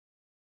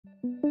You're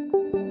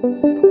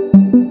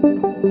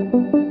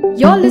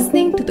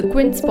listening to the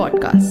Quince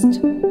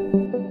podcast.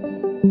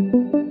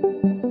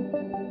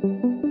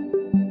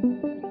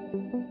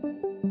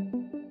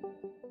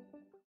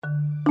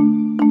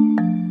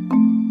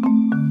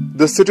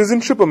 The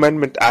Citizenship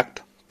Amendment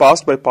Act,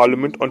 passed by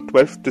Parliament on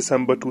 12th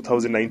December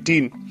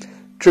 2019,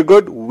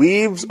 triggered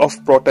waves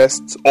of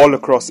protests all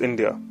across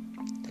India.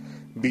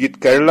 Be it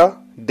Kerala,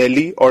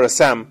 Delhi or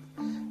Assam,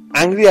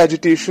 angry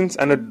agitations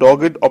and a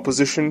dogged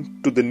opposition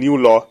to the new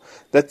law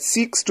that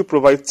seeks to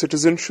provide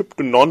citizenship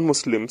to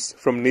non-Muslims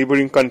from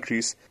neighbouring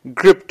countries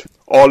gripped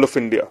all of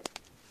India.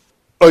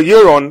 A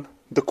year on,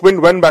 the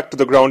Quint went back to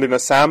the ground in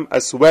Assam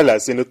as well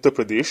as in Uttar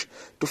Pradesh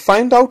to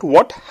find out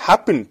what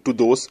happened to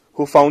those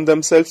who found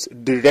themselves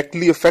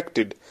directly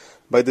affected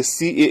by the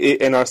CAA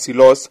NRC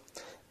laws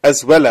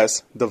as well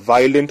as the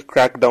violent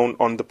crackdown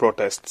on the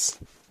protests.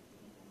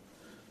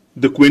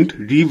 The Quint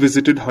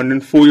revisited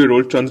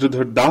 104-year-old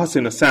Chandradhar Das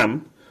in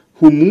Assam,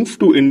 who moved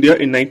to India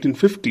in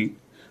 1950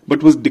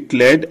 but was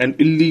declared an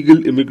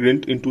illegal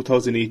immigrant in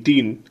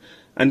 2018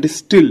 and is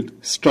still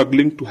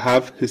struggling to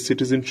have his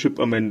citizenship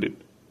amended.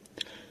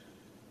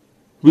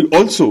 We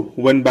also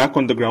went back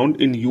on the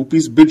ground in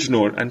UP's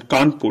Bijnor and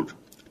Kanpur,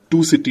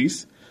 two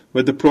cities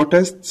where the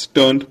protests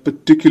turned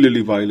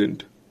particularly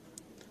violent.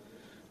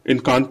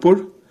 In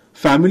Kanpur,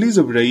 families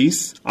of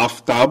Rais,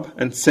 Aftab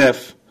and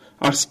Saif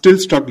are still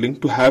struggling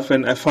to have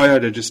an FIR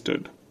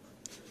registered.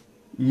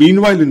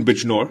 Meanwhile in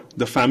Bijnor,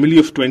 the family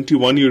of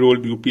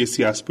 21-year-old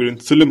UPSC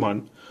aspirant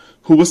Suleiman,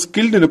 who was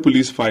killed in a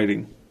police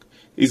firing,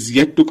 is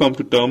yet to come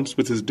to terms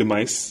with his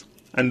demise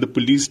and the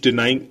police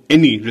denying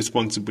any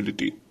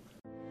responsibility.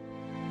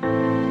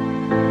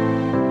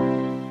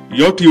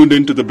 You're tuned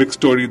in to The Big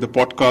Story, the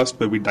podcast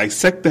where we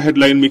dissect the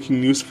headline-making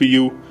news for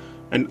you,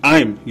 and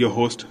I'm your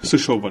host,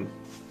 Sushovan.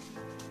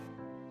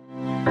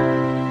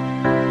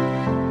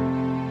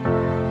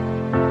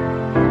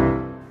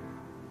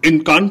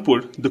 In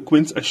Kanpur, the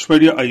Quint's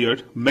Aishwarya Iyer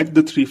met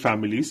the three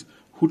families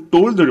who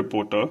told the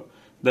reporter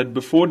that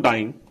before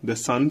dying, their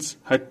sons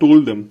had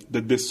told them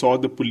that they saw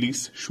the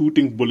police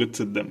shooting bullets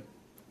at them.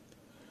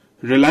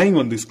 Relying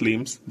on these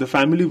claims, the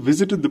family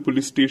visited the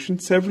police station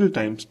several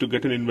times to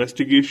get an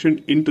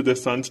investigation into their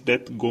son's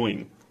death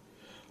going.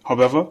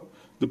 However,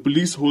 the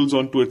police holds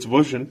on to its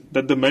version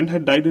that the men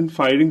had died in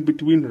firing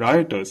between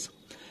rioters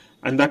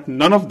and that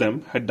none of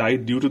them had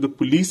died due to the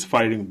police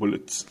firing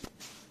bullets.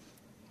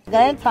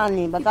 I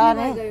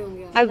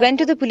went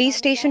to the police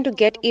station to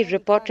get a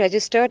report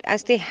registered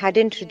as they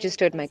hadn't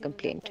registered my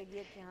complaint.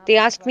 They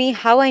asked me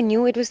how I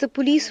knew it was the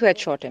police who had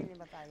shot him.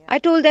 I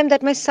told them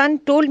that my son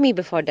told me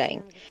before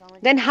dying.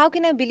 Then how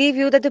can I believe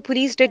you that the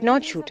police did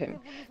not shoot him?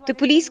 The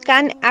police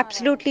can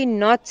absolutely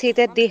not say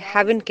that they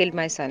haven't killed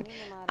my son.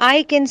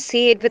 I can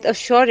say it with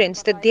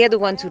assurance that they are the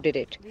ones who did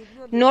it.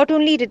 Not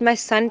only did my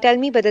son tell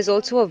me, but there's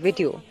also a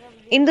video.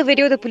 In the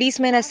video, the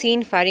policemen are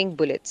seen firing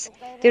bullets.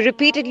 They're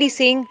repeatedly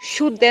saying,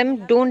 shoot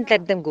them, don't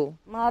let them go.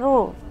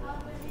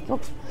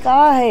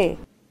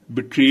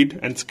 Betrayed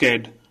and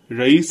scared,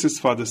 Rais's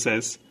father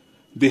says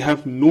they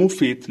have no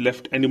faith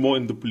left anymore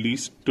in the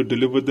police to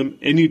deliver them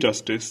any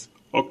justice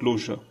or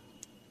closure.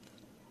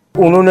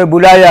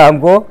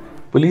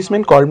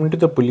 Policemen called me to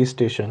the police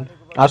station,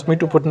 asked me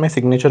to put my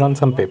signature on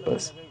some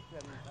papers.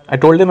 I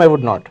told them I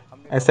would not.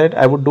 I said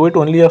I would do it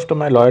only after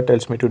my lawyer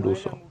tells me to do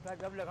so.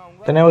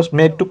 Then I was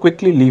made to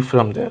quickly leave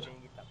from there.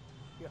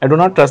 I do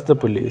not trust the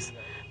police.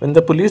 When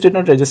the police did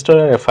not register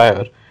our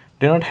FIR,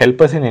 did not help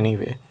us in any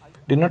way,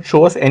 did not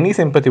show us any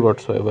sympathy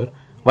whatsoever,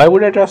 why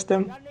would I trust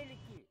them?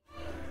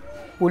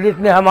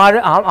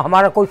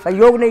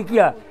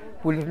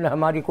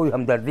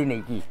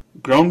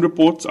 Ground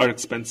reports are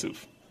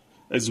expensive.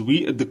 As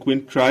we at the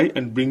Quint try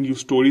and bring you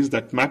stories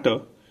that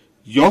matter,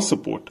 your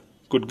support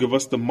could give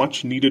us the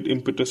much needed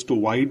impetus to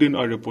widen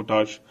our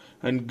reportage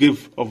and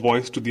give a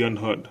voice to the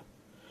unheard.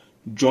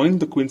 Join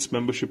the Quint's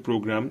membership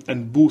program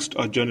and boost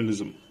our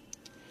journalism.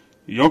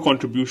 Your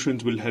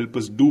contributions will help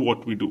us do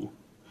what we do.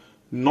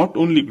 Not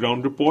only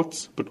ground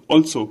reports, but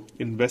also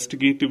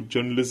investigative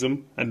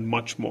journalism and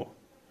much more.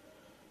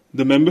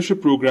 The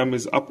membership program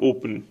is up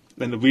open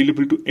and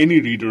available to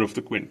any reader of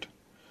the Quint.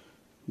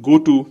 Go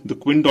to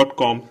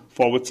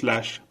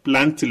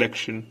thequint.com/plan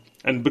selection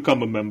and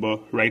become a member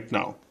right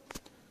now.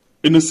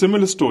 In a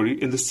similar story,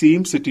 in the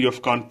same city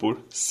of Kanpur,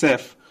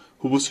 Saif,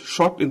 who was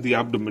shot in the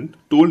abdomen,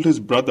 told his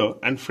brother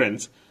and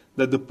friends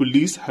that the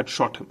police had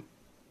shot him.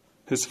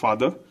 His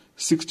father,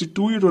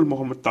 62-year-old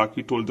Mohammed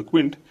Taki, told the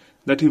Quint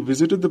that he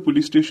visited the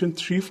police station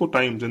 3-4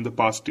 times in the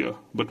past year,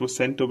 but was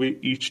sent away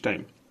each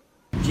time.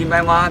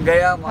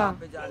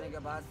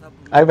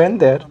 I went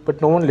there,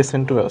 but no one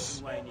listened to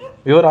us.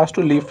 We were asked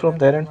to leave from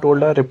there and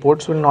told our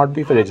reports will not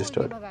be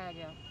registered.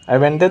 I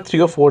went there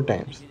 3 or 4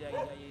 times.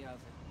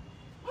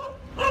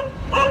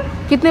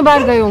 कितने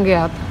बार गए होंगे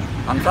आप?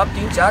 हम सब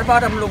 3-4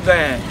 बार हम लोग गए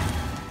हैं.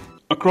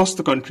 Across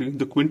the country,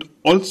 the Quint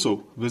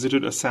also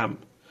visited Assam,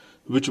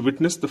 which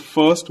witnessed the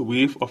first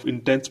wave of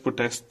intense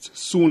protests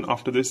soon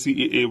after the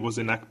CAA was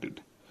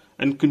enacted,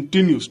 and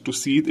continues to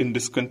seethe in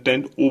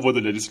discontent over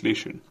the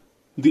legislation.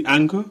 The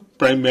anger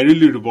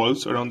primarily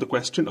revolves around the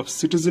question of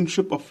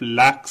citizenship of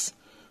lakhs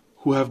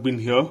who have been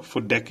here for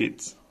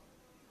decades.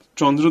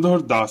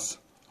 Chandradhar Das,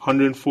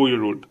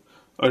 104-year-old,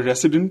 a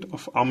resident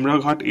of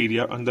Amraghat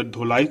area under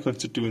Dholai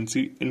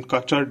constituency in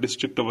Kachar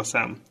district of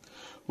Assam,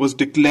 was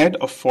declared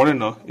a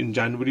foreigner in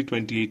January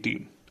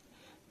 2018.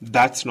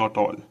 That's not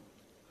all.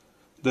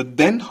 The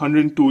then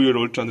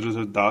 102-year-old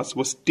Chandradhar Das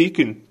was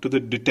taken to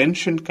the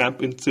detention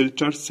camp in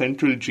Silchar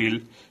Central Jail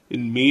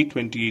in May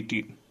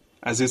 2018.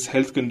 As his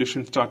health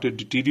condition started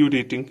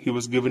deteriorating, he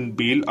was given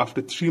bail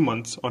after 3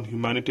 months on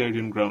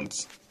humanitarian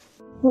grounds.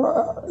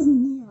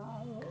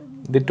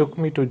 They took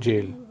me to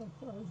jail.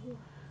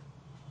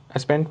 I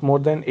spent more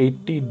than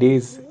 80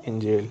 days in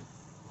jail.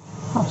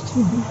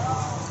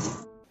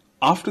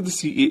 After the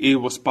CAA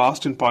was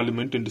passed in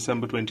Parliament in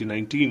December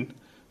 2019,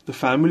 the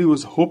family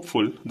was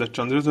hopeful that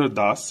Chandradhar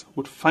Das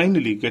would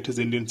finally get his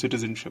Indian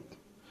citizenship.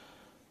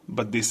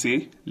 But they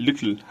say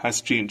little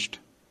has changed.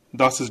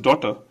 Das's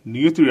daughter,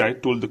 Niyati Rai,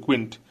 told the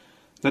Quint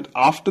that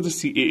after the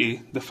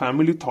CAA, the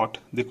family thought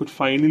they could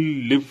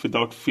finally live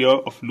without fear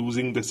of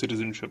losing their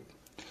citizenship.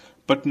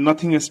 But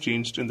nothing has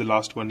changed in the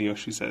last 1 year,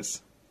 she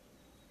says.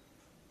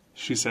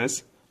 She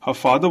says her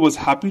father was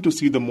happy to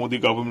see the Modi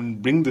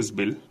government bring this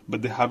bill,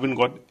 but they haven't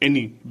got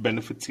any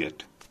benefits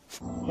yet.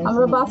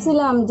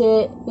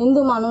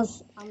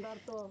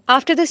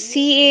 After the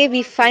CAA,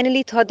 we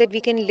finally thought that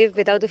we can live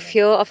without the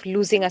fear of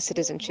losing our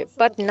citizenship,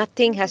 but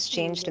nothing has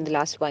changed in the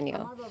last 1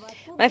 year.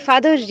 My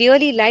father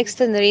really likes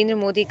the Narendra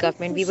Modi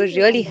government. We were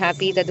really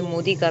happy that the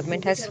Modi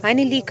government has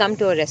finally come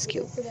to our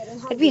rescue,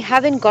 but we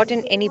haven't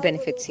gotten any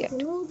benefits yet.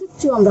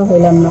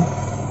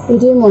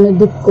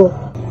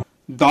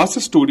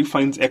 Das's story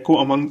finds echo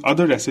among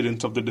other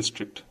residents of the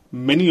district,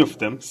 many of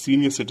them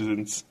senior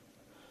citizens.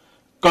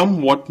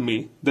 Come what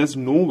may, there's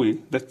no way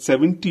that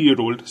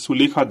 70-year-old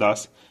Sulekha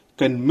Das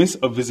can miss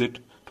a visit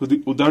to the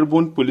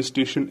Udarbon police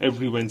station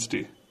every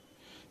Wednesday.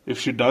 If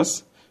she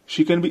does,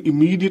 she can be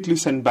immediately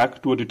sent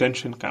back to a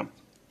detention camp.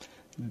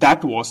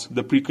 That was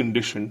the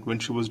precondition when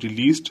she was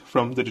released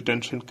from the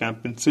detention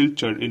camp in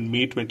Silchar in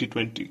May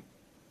 2020.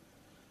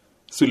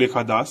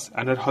 Sulekha Das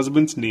and her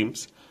husband's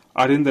names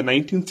are in the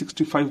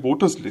 1965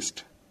 voters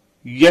list.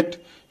 Yet,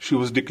 she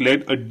was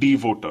declared a D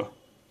voter.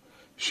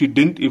 She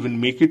didn't even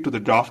make it to the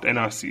draft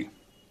NRC.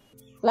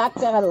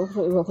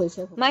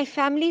 My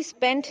family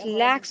spent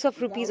lakhs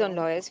of rupees on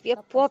lawyers. We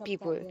are poor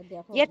people.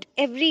 Yet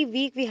every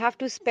week we have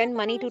to spend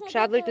money to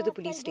travel to the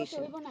police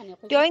station.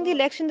 During the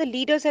election, the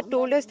leaders had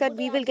told us that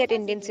we will get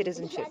Indian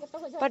citizenship.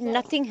 But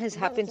nothing has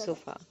happened so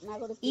far.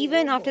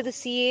 Even after the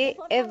CAA,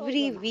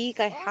 every week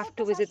I have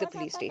to visit the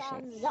police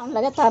station.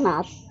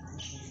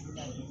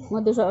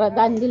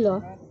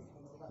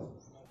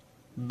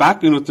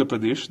 Back in Uttar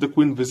Pradesh, the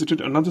Queen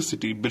visited another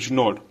city,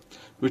 Bijnor,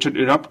 which had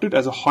erupted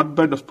as a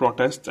hotbed of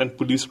protests and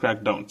police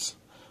crackdowns.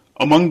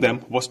 Among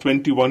them was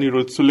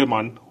 21-year-old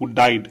Suleiman, who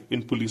died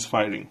in police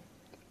firing.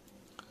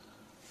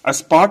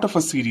 As part of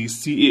a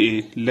series,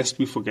 CAA, Lest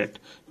We Forget,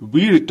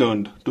 we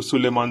returned to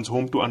Suleiman's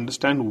home to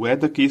understand where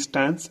the case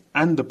stands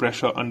and the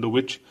pressure under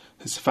which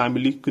his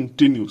family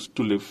continues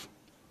to live.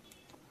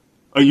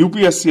 A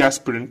UPSC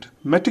aspirant,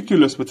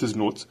 meticulous with his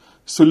notes,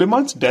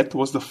 Suleiman's death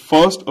was the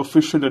first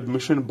official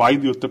admission by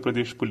the Uttar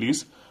Pradesh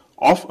police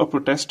of a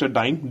protester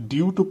dying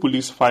due to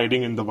police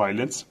firing in the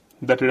violence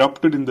that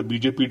erupted in the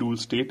BJP-ruled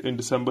state in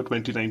December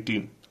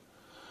 2019.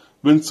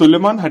 When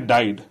Suleiman had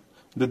died,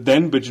 the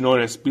then Bijnor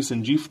SP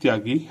Sanjeev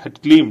Tyagi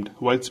had claimed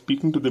while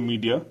speaking to the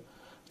media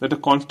that a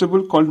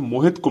constable called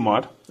Mohit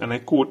Kumar, and I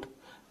quote,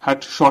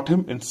 had shot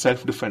him in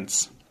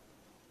self-defense.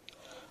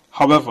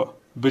 However,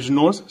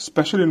 Bijnor's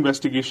special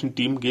investigation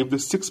team gave the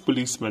 6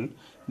 policemen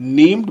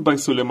named by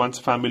Suleiman's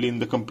family in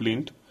the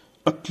complaint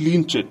a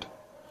clean chit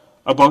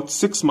about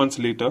 6 months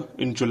later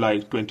in July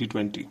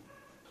 2020.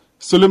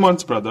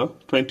 Suleiman's brother,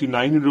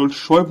 29-year-old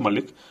Shoaib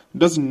Malik,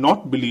 does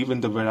not believe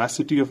in the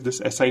veracity of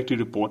this SIT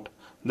report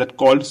that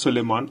called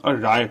Suleiman a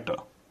rioter.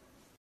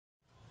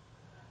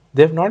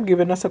 They have not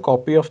given us a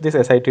copy of this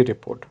SIT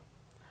report.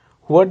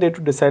 Who are they to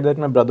decide that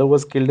my brother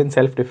was killed in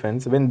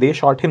self-defense when they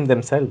shot him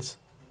themselves?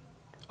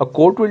 A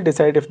court will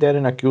decide if they are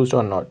an accused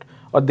or not,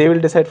 or they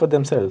will decide for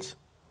themselves.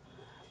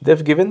 They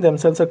have given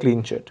themselves a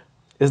clean chit.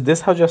 Is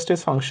this how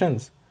justice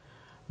functions?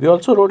 We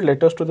also wrote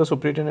letters to the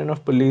Superintendent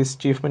of Police,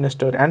 Chief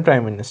Minister and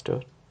Prime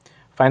Minister.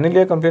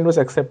 Finally, a complaint was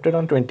accepted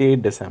on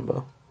 28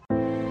 December.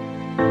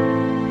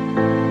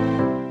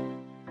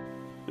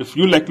 If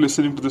you like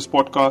listening to this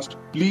podcast,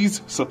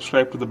 please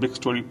subscribe to the Big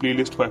Story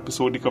playlist for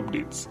episodic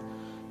updates.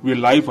 We are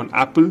live on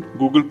Apple,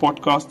 Google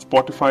Podcasts,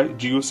 Spotify,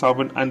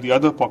 JioSaavn and the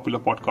other popular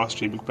podcast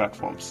streaming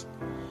platforms.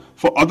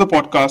 For other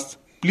podcasts,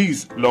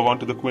 please log on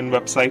to the Quinn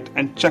website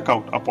and check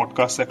out our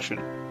podcast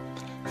section.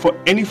 For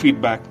any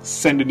feedback,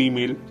 send an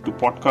email to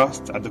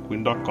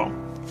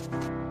podcasts@thequinn.com.